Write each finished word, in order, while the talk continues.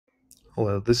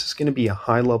Hello, this is going to be a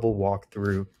high-level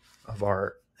walkthrough of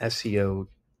our SEO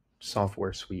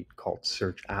software suite called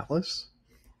SearchAtlas.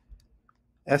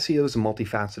 SEO is a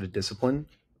multifaceted discipline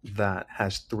that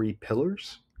has three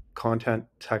pillars: content,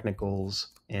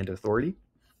 technicals, and authority.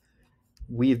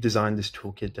 We've designed this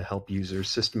toolkit to help users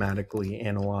systematically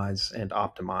analyze and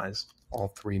optimize all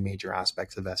three major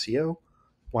aspects of SEO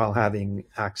while having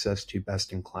access to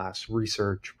best-in-class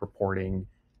research, reporting,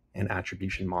 and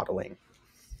attribution modeling.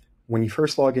 When you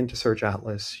first log into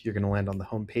SearchAtlas, you're going to land on the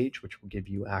home page, which will give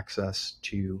you access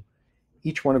to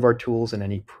each one of our tools and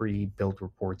any pre-built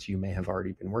reports you may have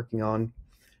already been working on.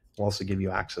 We'll also give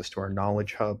you access to our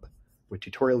Knowledge Hub with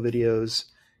tutorial videos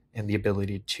and the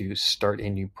ability to start a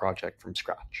new project from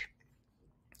scratch.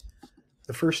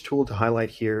 The first tool to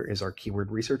highlight here is our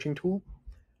keyword researching tool.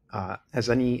 As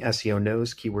any SEO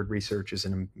knows, keyword research is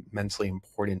an immensely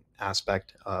important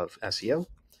aspect of SEO.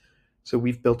 So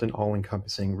we've built an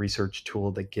all-encompassing research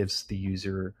tool that gives the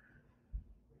user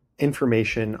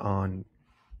information on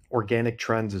organic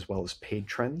trends as well as paid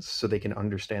trends, so they can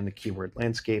understand the keyword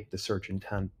landscape, the search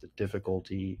intent, the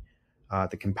difficulty,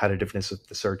 the competitiveness of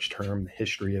the search term, the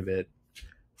history of it,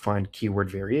 find keyword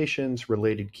variations,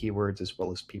 related keywords, as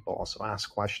well as people also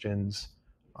ask questions,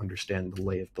 understand the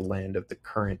lay of the land of the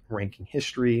current ranking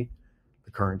history,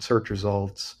 the current search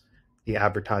results, the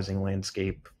advertising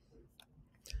landscape,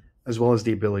 as well as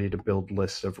the ability to build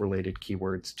lists of related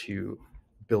keywords to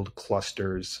build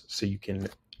clusters so you can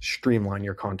streamline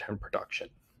your content production.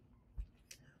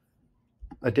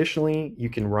 Additionally, you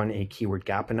can run a keyword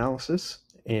gap analysis.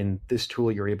 In this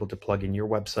tool, you're able to plug in your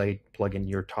website, plug in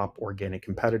your top organic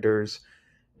competitors,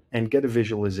 and get a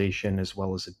visualization as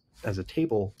well as a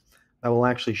table that will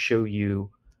actually show you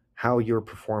how you're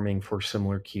performing for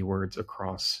similar keywords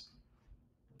across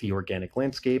the organic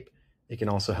landscape. It can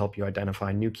also help you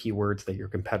identify new keywords that your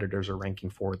competitors are ranking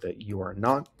for that you are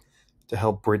not, to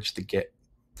help bridge the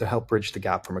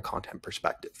gap from a content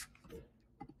perspective.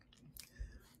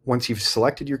 Once you've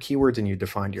selected your keywords and you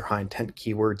defined your high intent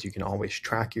keywords, you can always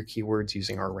track your keywords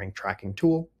using our rank tracking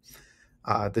tool.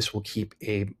 This will keep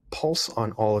a pulse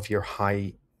on all of your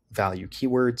high value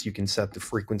keywords. You can set the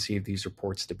frequency of these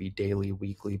reports to be daily,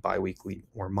 weekly, bi-weekly,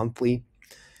 or monthly.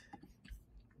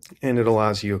 And it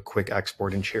allows you a quick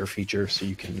export and share feature so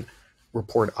you can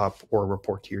report up or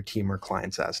report to your team or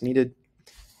clients as needed.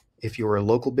 If you're a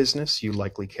local business, you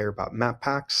likely care about map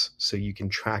packs, so you can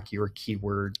track your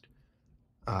keywords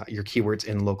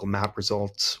in local map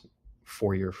results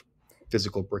for your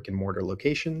physical brick and mortar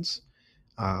locations.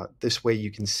 This way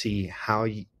you can see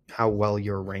how well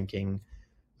you're ranking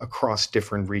across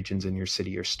different regions in your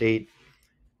city or state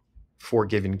for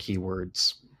given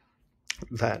keywords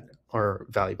that are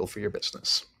valuable for your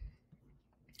business.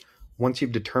 Once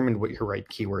you've determined what your right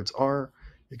keywords are,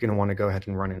 you're going to want to go ahead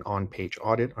and run an on-page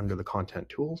audit under the content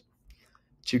tools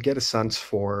to get a sense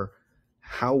for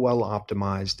how well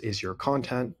optimized is your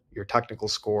content, your technical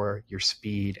score, your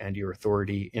speed, and your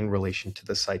authority in relation to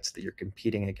the sites that you're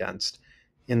competing against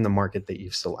in the market that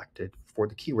you've selected for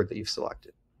the keyword that you've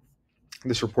selected.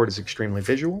 This report is extremely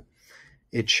visual.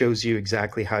 It shows you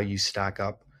exactly how you stack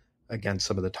up against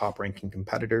some of the top ranking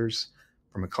competitors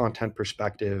from a content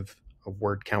perspective, a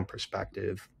word count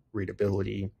perspective,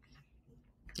 readability,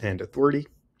 and authority.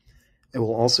 It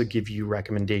will also give you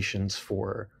recommendations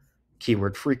for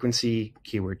keyword frequency,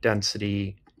 keyword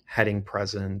density, heading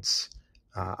presence,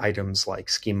 items like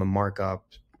schema markup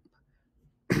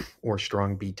or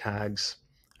strong B tags.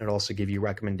 It'll also give you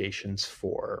recommendations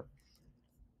for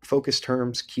focus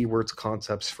terms, keywords,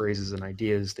 concepts, phrases, and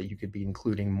ideas that you could be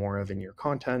including more of in your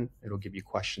content. It'll give you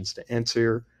questions to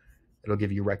answer. It'll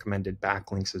give you recommended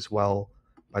backlinks as well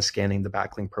by scanning the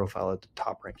backlink profile at the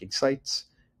top ranking sites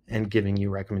and giving you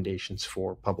recommendations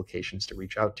for publications to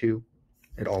reach out to.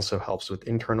 It also helps with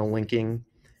internal linking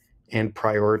and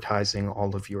prioritizing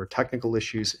all of your technical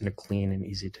issues in a clean and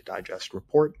easy to digest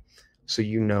report, so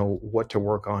you know what to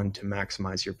work on to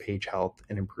maximize your page health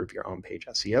and improve your own page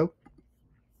SEO.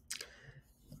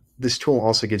 This tool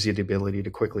also gives you the ability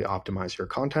to quickly optimize your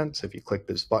content. So if you click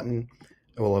this button,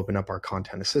 it will open up our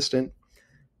content assistant.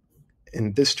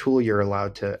 In this tool, you're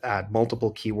allowed to add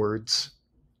multiple keywords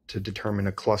to determine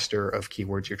a cluster of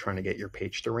keywords you're trying to get your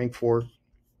page to rank for.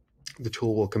 The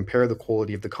tool will compare the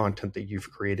quality of the content that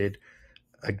you've created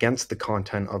against the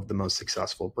content of the most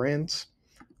successful brands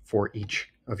for each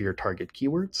of your target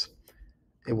keywords.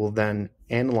 It will then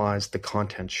analyze the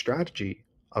content strategy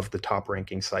of the top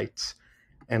ranking sites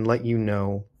and let you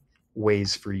know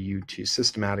ways for you to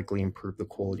systematically improve the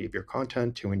quality of your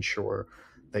content to ensure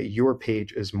that your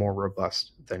page is more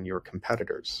robust than your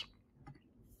competitors.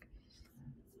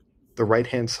 The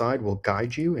right-hand side will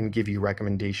guide you and give you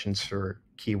recommendations for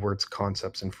keywords,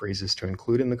 concepts, and phrases to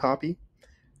include in the copy.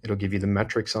 It'll give you the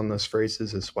metrics on those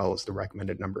phrases as well as the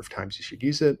recommended number of times you should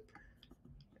use it,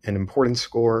 an importance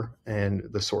score, and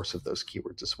the source of those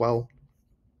keywords as well.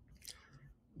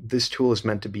 This tool is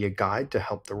meant to be a guide to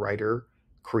help the writer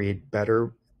create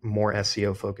better, more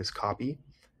SEO-focused copy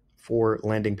for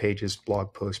landing pages,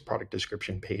 blog posts, product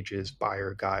description pages,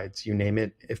 buyer guides, you name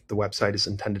it. If the website is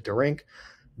intended to rank,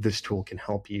 this tool can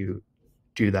help you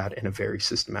do that in a very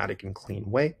systematic and clean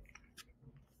way.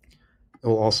 It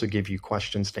will also give you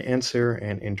questions to answer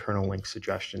and internal link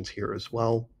suggestions here as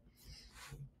well.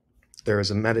 There is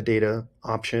a metadata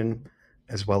option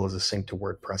as well as a sync to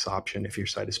WordPress option if your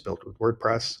site is built with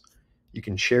WordPress. You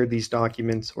can share these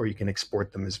documents or you can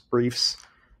export them as briefs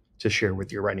to share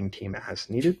with your writing team as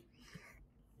needed.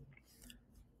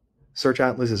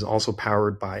 SearchAtlas is also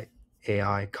powered by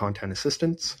AI content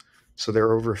assistants. So there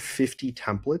are over 50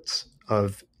 templates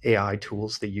of AI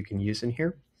tools that you can use in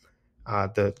here.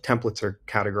 The templates are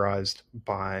categorized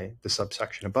by the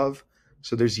subsection above.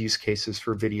 So there's use cases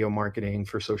for video marketing,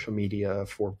 for social media,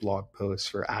 for blog posts,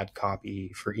 for ad copy,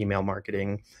 for email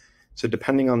marketing. So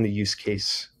depending on the use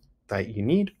case that you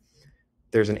need,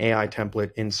 there's an AI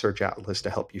template in SearchAtlas to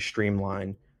help you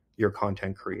streamline your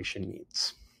content creation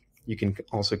needs. You can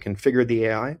also configure the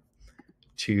AI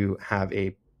to have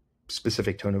a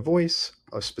specific tone of voice,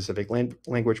 a specific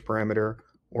language parameter,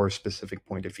 or a specific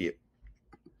point of view.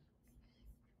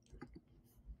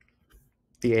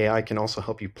 The AI can also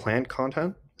help you plan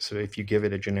content. So if you give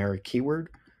it a generic keyword,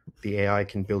 the AI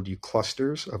can build you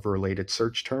clusters of related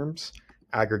search terms,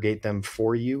 aggregate them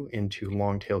for you into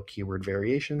long-tail keyword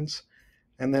variations,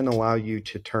 and then allow you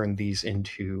to turn these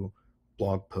into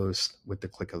blog posts with the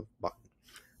click of a button.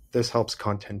 This helps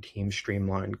content teams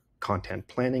streamline content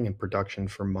planning and production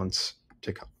for months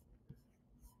to come.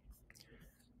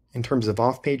 In terms of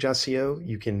off-page SEO,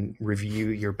 you can review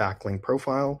your backlink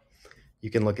profile. You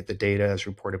can look at the data as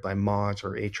reported by mods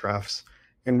or Ahrefs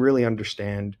and really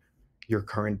understand your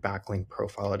current backlink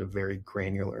profile at a very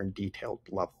granular and detailed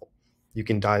level. You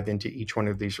can dive into each one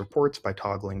of these reports by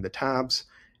toggling the tabs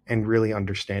and really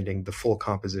understanding the full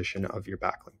composition of your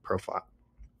backlink profile.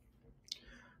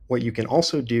 What you can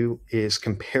also do is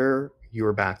compare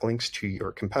your backlinks to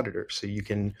your competitors. So you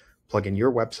can plug in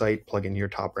your website, plug in your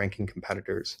top ranking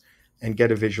competitors, and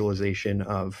get a visualization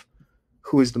of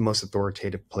who is the most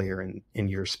authoritative player in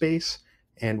your space,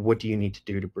 and what do you need to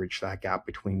do to bridge that gap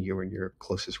between you and your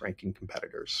closest ranking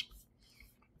competitors.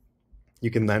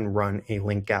 You can then run a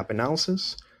link gap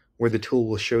analysis, where the tool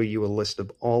will show you a list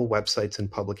of all websites and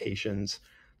publications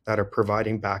that are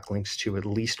providing backlinks to at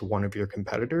least one of your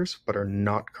competitors, but are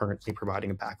not currently providing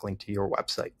a backlink to your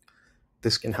website.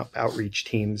 This can help outreach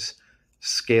teams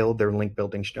scale their link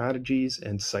building strategies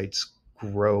and sites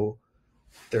grow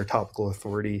their topical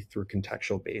authority through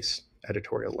contextual-based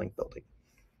editorial link building.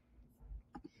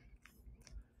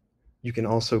 You can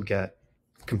also get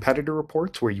competitor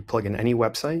reports where you plug in any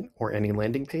website or any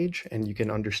landing page, and you can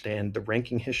understand the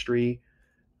ranking history,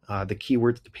 the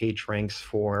keywords the page ranks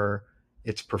for,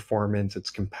 its performance, its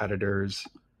competitors.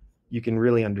 You can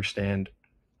really understand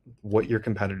what your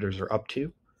competitors are up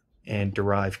to and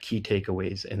derive key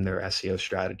takeaways in their SEO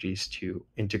strategies to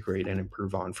integrate and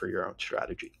improve on for your own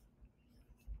strategy.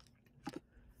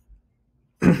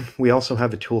 We also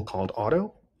have a tool called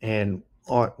OTTO, and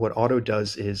what OTTO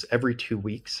does is every 2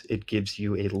 weeks, it gives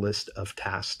you a list of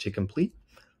tasks to complete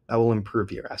that will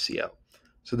improve your SEO.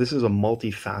 So this is a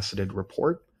multifaceted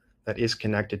report that is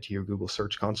connected to your Google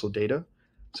Search Console data.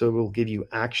 So it will give you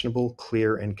actionable,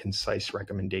 clear, and concise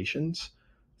recommendations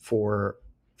for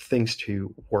things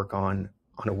to work on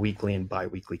a weekly and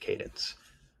bi-weekly cadence.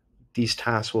 These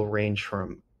tasks will range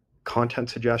from content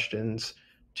suggestions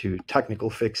to technical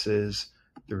fixes,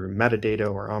 through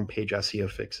metadata or on-page SEO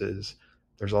fixes.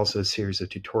 There's also a series of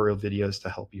tutorial videos to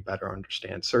help you better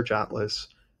understand SearchAtlas.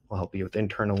 Will help you with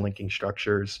internal linking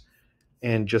structures.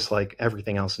 And just like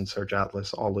everything else in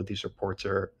SearchAtlas, all of these reports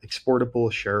are exportable,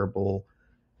 shareable,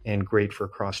 and great for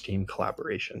cross-team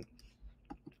collaboration.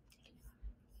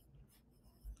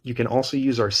 You can also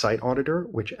use our site auditor,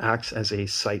 which acts as a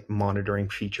site monitoring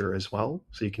feature as well.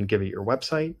 So you can give it your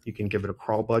website, you can give it a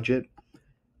crawl budget,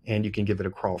 and you can give it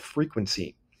a crawl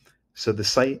frequency. So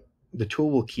the tool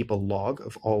will keep a log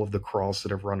of all of the crawls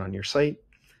that have run on your site,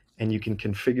 and you can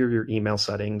configure your email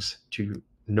settings to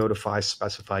notify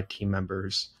specified team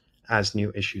members as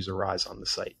new issues arise on the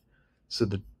site. So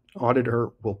the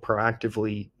auditor will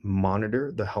proactively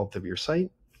monitor the health of your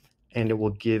site, and it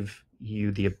will give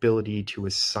you the ability to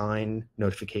assign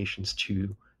notifications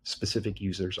to specific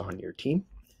users on your team.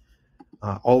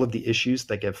 All of the issues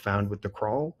that get found with the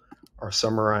crawl are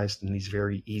summarized in these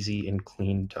very easy and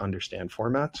clean to understand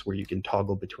formats where you can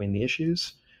toggle between the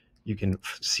issues. You can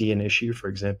see an issue, for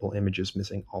example, images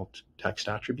missing alt text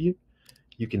attribute.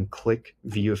 You can click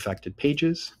view affected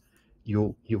pages.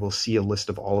 You will see a list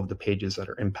of all of the pages that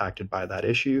are impacted by that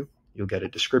issue. You'll get a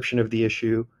description of the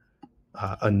issue,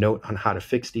 a note on how to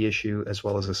fix the issue, as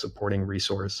well as a supporting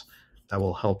resource that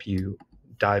will help you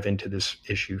dive into this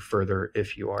issue further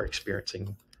if you are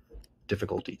experiencing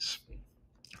difficulties.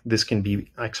 This can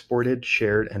be exported,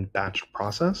 shared, and batch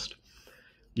processed.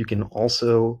 You can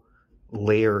also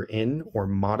layer in or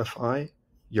modify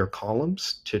your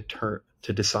columns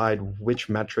to decide which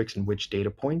metrics and which data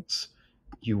points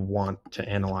you want to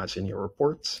analyze in your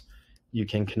reports. You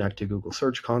can connect to Google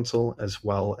Search Console as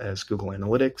well as Google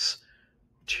Analytics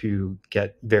to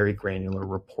get very granular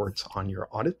reports on your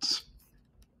audits.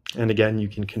 And again, you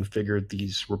can configure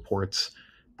these reports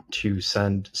to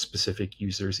send specific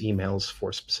users emails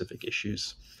for specific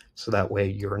issues. So that way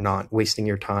you're not wasting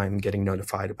your time getting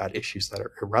notified about issues that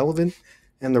are irrelevant,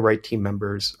 and the right team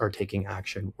members are taking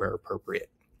action where appropriate.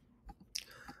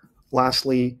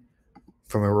 Lastly,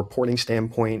 from a reporting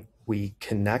standpoint, we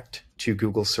connect to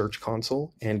Google Search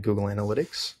Console and Google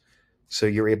Analytics. So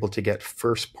you're able to get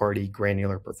first-party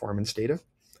granular performance data.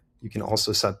 You can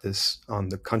also set this on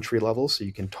the country level, so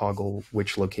you can toggle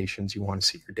which locations you want to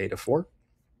see your data for.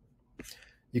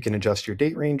 You can adjust your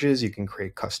date ranges, you can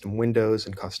create custom windows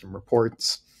and custom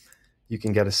reports. You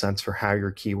can get a sense for how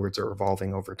your keywords are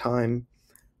evolving over time,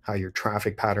 how your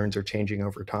traffic patterns are changing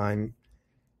over time,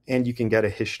 and you can get a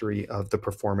history of the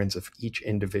performance of each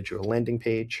individual landing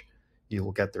page. You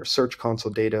will get their Search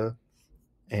Console data,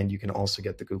 and you can also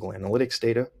get the Google Analytics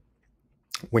data.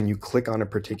 When you click on a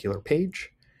particular page,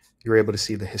 you're able to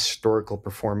see the historical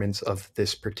performance of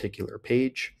this particular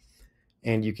page,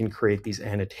 and you can create these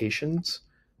annotations.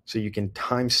 So you can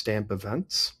timestamp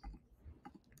events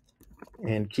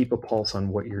and keep a pulse on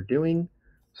what you're doing.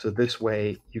 So this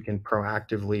way you can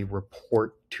proactively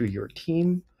report to your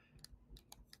team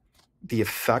the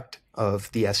effect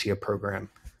of the SEO program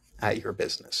at your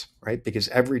business, right? Because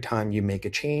every time you make a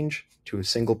change to a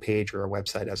single page or a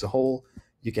website as a whole,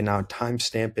 you can now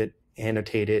timestamp it,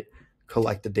 annotate it,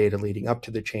 collect the data leading up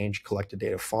to the change, collect the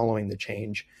data following the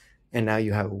change, and now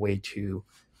you have a way to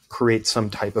create some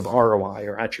type of ROI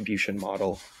or attribution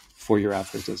model for your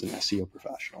efforts as an SEO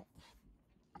professional.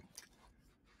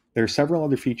 There are several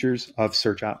other features of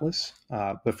SearchAtlas,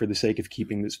 but for the sake of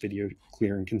keeping this video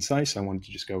clear and concise, I wanted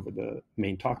to just go over the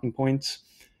main talking points.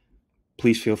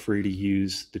 Please feel free to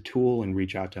use the tool and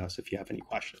reach out to us if you have any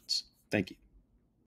questions. Thank you.